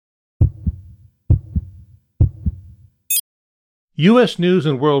U.S. News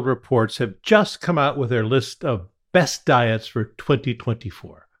and World Reports have just come out with their list of best diets for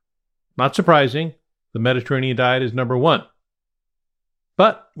 2024. Not surprising, the Mediterranean diet is number one.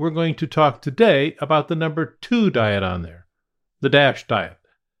 But we're going to talk today about the number 2 diet on there, the DASH diet,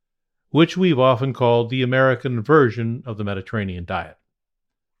 which we've often called the American version of the Mediterranean diet.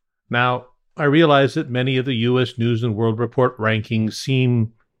 Now, I realize that many of the U.S. News and World Report rankings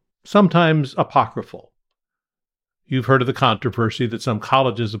seem sometimes apocryphal. You've heard of the controversy that some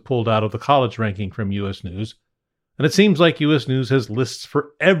colleges have pulled out of the college ranking from U.S. News, and it seems like U.S. News has lists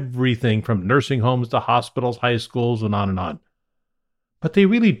for everything from nursing homes to hospitals, high schools, and on and on. But they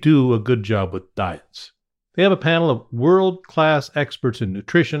really do a good job with diets. They have a panel of world-class experts in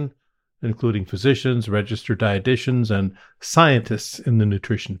nutrition, including physicians, registered dietitians, and scientists in the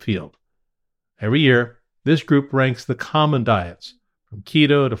nutrition field. Every year, this group ranks the common diets, from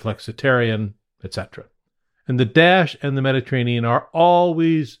keto to flexitarian, etc. And the DASH and the Mediterranean are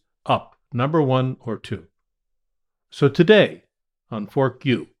always up, number 1 or 2. So today, on Fork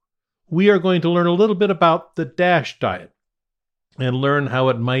U, we are going to learn a little bit about the DASH diet and learn how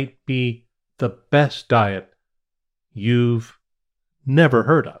it might be the best diet you've never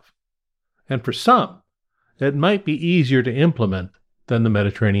heard of. And for some, it might be easier to implement than the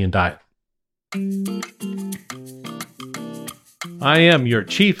Mediterranean diet. I am your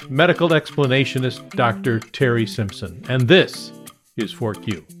Chief Medical Explanationist, Dr. Terry Simpson, and this is Fork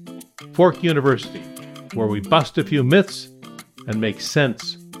U, Fork University, where we bust a few myths and make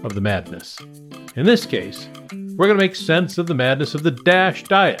sense of the madness. In this case, we're going to make sense of the madness of the DASH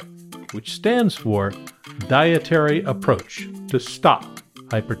diet, which stands for Dietary Approach to Stop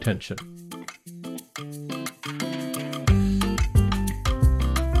Hypertension.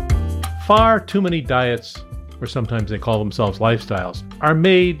 Far too many diets, or sometimes they call themselves lifestyles, are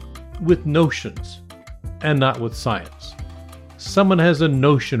made with notions and not with science. Someone has a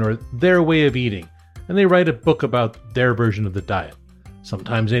notion or their way of eating, and they write a book about their version of the diet.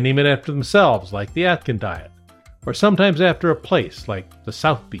 Sometimes they name it after themselves, like the Atkins diet, or sometimes after a place, like the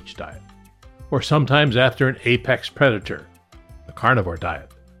South Beach diet, or sometimes after an apex predator, the carnivore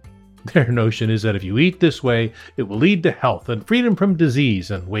diet. Their notion is that if you eat this way, it will lead to health and freedom from disease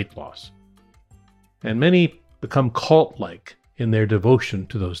and weight loss. And many become cult-like in their devotion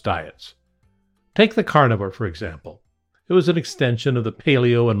to those diets. Take the carnivore, for example. It was an extension of the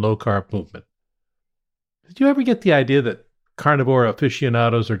paleo and low-carb movement. Did you ever get the idea that carnivore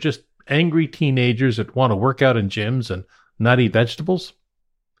aficionados are just angry teenagers that want to work out in gyms and not eat vegetables?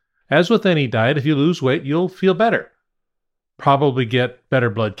 As with any diet, if you lose weight, you'll feel better. Probably get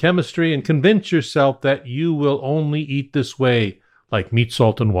better blood chemistry and convince yourself that you will only eat this way, like meat,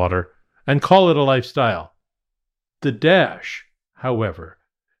 salt, and water, and call it a lifestyle. The DASH, however,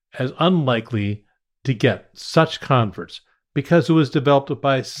 is unlikely to get such converts because it was developed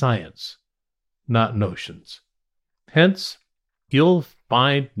by science, not notions. Hence, you'll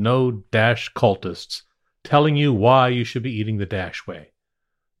find no DASH cultists telling you why you should be eating the DASH way.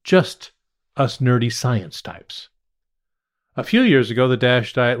 Just us nerdy science types. A few years ago, the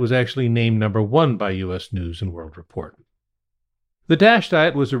DASH diet was actually named number 1 by U.S. News and World Report. The DASH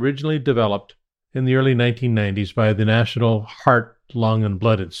diet was originally developed in the early 1990s by the National Heart, Lung, and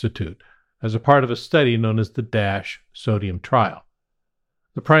Blood Institute as a part of a study known as the DASH sodium trial.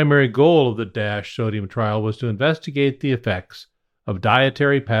 The primary goal of the DASH sodium trial was to investigate the effects of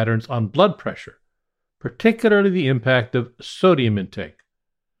dietary patterns on blood pressure, particularly the impact of sodium intake.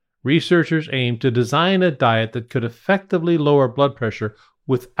 Researchers aimed to design a diet that could effectively lower blood pressure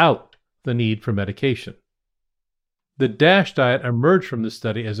without the need for medication. The DASH diet emerged from the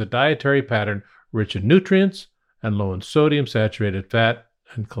study as a dietary pattern rich in nutrients and low in sodium, saturated fat,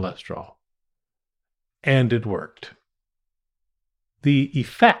 and cholesterol. And it worked. The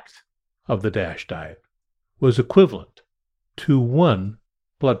effect of the DASH diet was equivalent to 1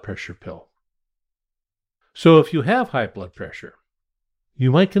 blood pressure pill. So if you have high blood pressure,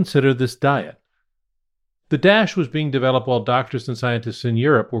 you might consider this diet. The DASH was being developed while doctors and scientists in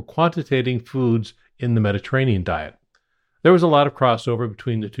Europe were quantitating foods in the Mediterranean diet. There was a lot of crossover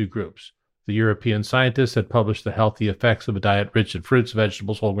between the two groups. The European scientists had published the healthy effects of a diet rich in fruits,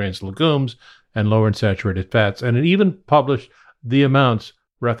 vegetables, whole grains, and legumes, and lower in saturated fats, and it even published the amounts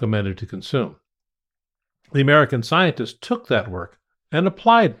recommended to consume. The American scientists took that work and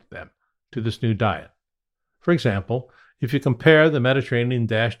applied them to this new diet. For example, if you compare the Mediterranean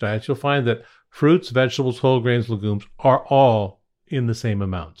DASH diets, you'll find that fruits, vegetables, whole grains, legumes are all in the same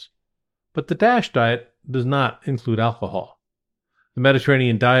amounts. But the DASH diet does not include alcohol. The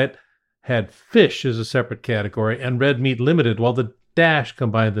Mediterranean diet had fish as a separate category and red meat limited, while the DASH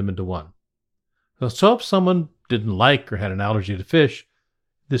combined them into one. So if someone didn't like or had an allergy to fish,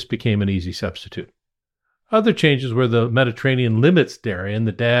 this became an easy substitute. Other changes were the Mediterranean limits dairy and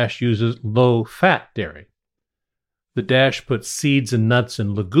the DASH uses low-fat dairy. The DASH puts seeds and nuts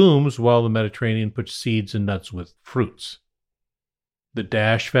in legumes, while the Mediterranean puts seeds and nuts with fruits. The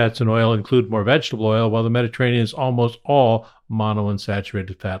DASH fats and oil include more vegetable oil, while the Mediterranean is almost all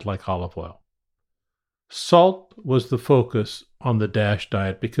monounsaturated fat like olive oil. Salt was the focus on the DASH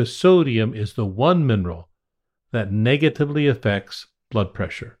diet because sodium is the one mineral that negatively affects blood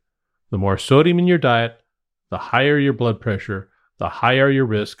pressure. The more sodium in your diet, the higher your blood pressure, the higher your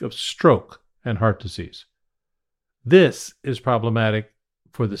risk of stroke and heart disease. This is problematic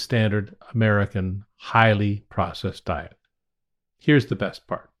for the standard American highly processed diet. Here's the best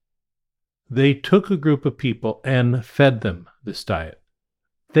part. They took a group of people and fed them this diet.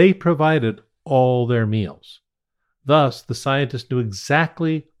 They provided all their meals. Thus, the scientists knew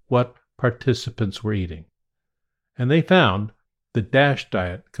exactly what participants were eating. And they found the DASH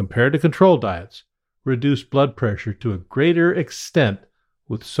diet, compared to control diets, reduced blood pressure to a greater extent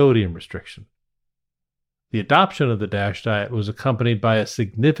with sodium restriction. The adoption of the DASH diet was accompanied by a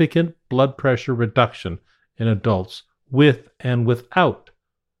significant blood pressure reduction in adults with and without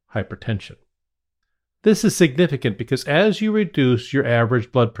hypertension. This is significant because as you reduce your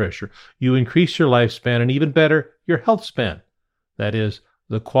average blood pressure, you increase your lifespan and even better, your health span. That is,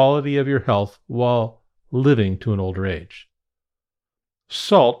 the quality of your health while living to an older age.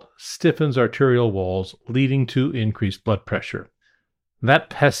 Salt stiffens arterial walls, leading to increased blood pressure. That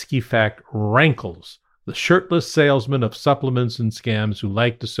pesky fact rankles the shirtless salesmen of supplements and scams who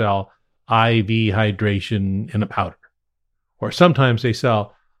like to sell IV hydration in a powder. Or sometimes they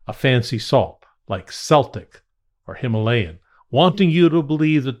sell a fancy salt like Celtic or Himalayan, wanting you to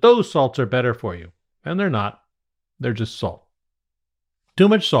believe that those salts are better for you. And they're not. They're just salt. Too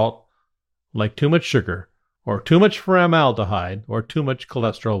much salt, like too much sugar, or too much formaldehyde, or too much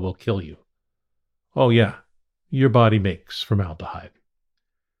cholesterol will kill you. Oh yeah, your body makes formaldehyde.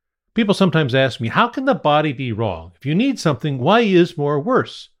 People sometimes ask me, how can the body be wrong? If you need something, why is more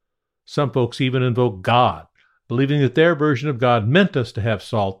worse? Some folks even invoke God, believing that their version of God meant us to have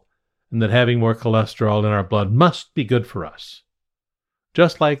salt, and that having more cholesterol in our blood must be good for us.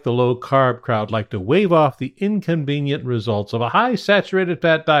 Just like the low-carb crowd like to wave off the inconvenient results of a high saturated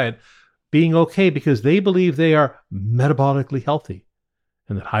fat diet being okay because they believe they are metabolically healthy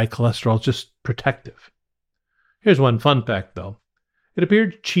and that high cholesterol is just protective. Here's one fun fact, though. It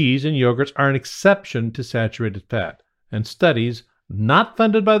appears cheese and yogurts are an exception to saturated fat, and studies, not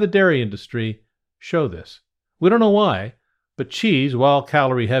funded by the dairy industry, show this. We don't know why, but cheese, while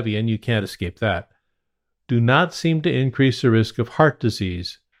calorie heavy, and you can't escape that, do not seem to increase the risk of heart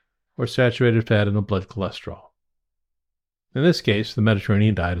disease or saturated fat in the blood cholesterol. In this case, the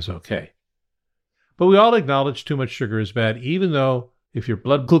Mediterranean diet is okay. But we all acknowledge too much sugar is bad, even though if your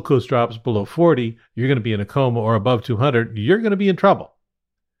blood glucose drops below 40, you're going to be in a coma, or above 200, you're going to be in trouble.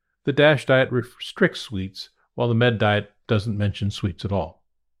 The DASH diet restricts sweets, while the Med diet doesn't mention sweets at all.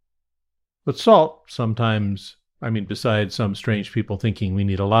 But salt, sometimes, besides some strange people thinking we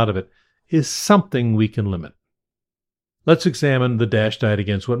need a lot of it, is something we can limit. Let's examine the DASH diet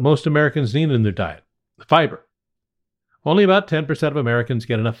against what most Americans need in their diet: fiber. Only about 10% of Americans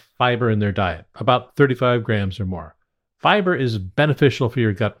get enough fiber in their diet, about 35 grams or more. Fiber is beneficial for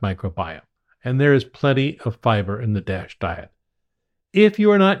your gut microbiome, and there is plenty of fiber in the DASH diet. If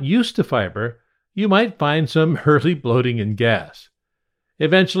you are not used to fiber, you might find some early bloating and gas.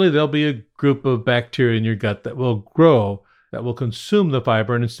 Eventually, there'll be a group of bacteria in your gut that will grow, that will consume the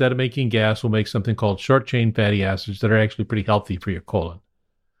fiber, and instead of making gas, will make something called short-chain fatty acids that are actually pretty healthy for your colon.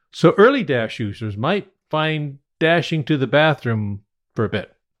 So early DASH users might find dashing to the bathroom for a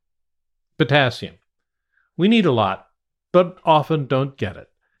bit. Potassium. We need a lot, but often don't get it.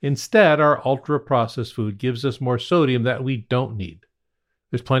 Instead, our ultra-processed food gives us more sodium that we don't need.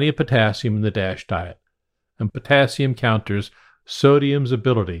 There's plenty of potassium in the DASH diet, and potassium counters sodium's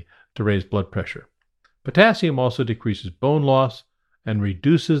ability to raise blood pressure. Potassium also decreases bone loss and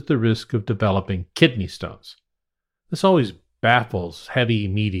reduces the risk of developing kidney stones. This always baffles heavy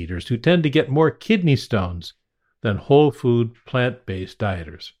meat eaters who tend to get more kidney stones than whole food, plant-based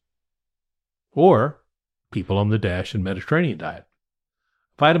dieters, or people on the DASH and Mediterranean diet.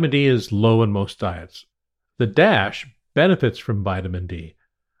 Vitamin D is low in most diets. The DASH benefits from vitamin D.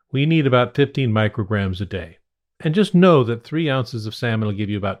 We need about 15 micrograms a day. And just know that 3 ounces of salmon will give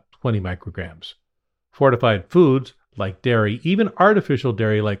you about 20 micrograms. Fortified foods like dairy, even artificial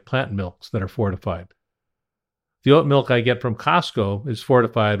dairy like plant milks that are fortified. The oat milk I get from Costco is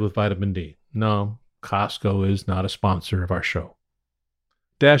fortified with vitamin D. No, Costco is not a sponsor of our show.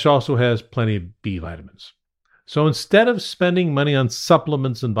 DASH also has plenty of B vitamins. So instead of spending money on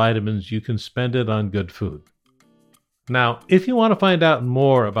supplements and vitamins, you can spend it on good food. Now, if you want to find out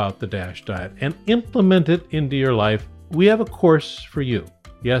more about the DASH diet and implement it into your life, we have a course for you.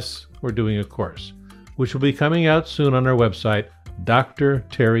 Yes, we're doing a course, which will be coming out soon on our website,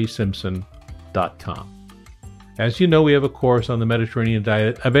 drterrysimpson.com. As you know, we have a course on the Mediterranean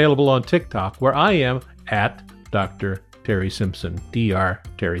diet available on TikTok, where I am at Dr. Terry Simpson, Dr.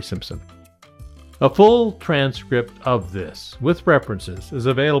 Terry Simpson. A full transcript of this, with references, is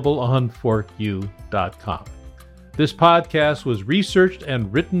available on forku.com. This podcast was researched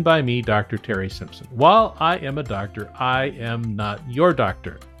and written by me, Dr. Terry Simpson. While I am a doctor, I am not your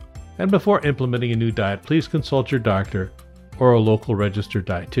doctor. And before implementing a new diet, please consult your doctor or a local registered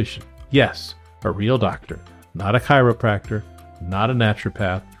dietitian. Yes, a real doctor, not a chiropractor, not a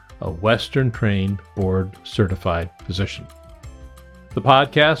naturopath, a Western-trained, board-certified physician. The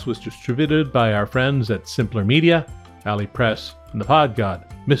podcast was distributed by our friends at Simpler Media, Ali Press, and the pod god,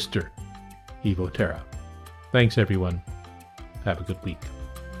 Mr. Evo Terra. Thanks, everyone. Have a good week.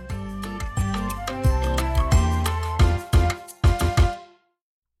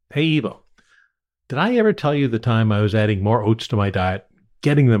 Hey, Evo. Did I ever tell you the time I was adding more oats to my diet,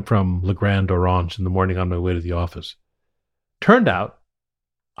 getting them from Le Grand Orange in the morning on my way to the office? Turned out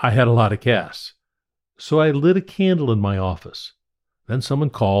I had a lot of gas, so I lit a candle in my office. Then someone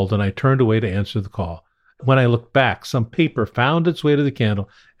called, and I turned away to answer the call. When I looked back, some paper found its way to the candle,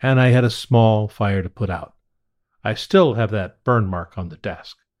 and I had a small fire to put out. I still have that burn mark on the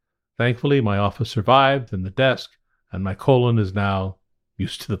desk. Thankfully, my office survived, and the desk, and my colon is now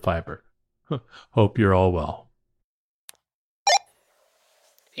used to the fiber. Hope you're all well.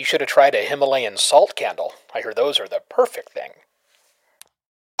 You should have tried a Himalayan salt candle. I hear those are the perfect thing.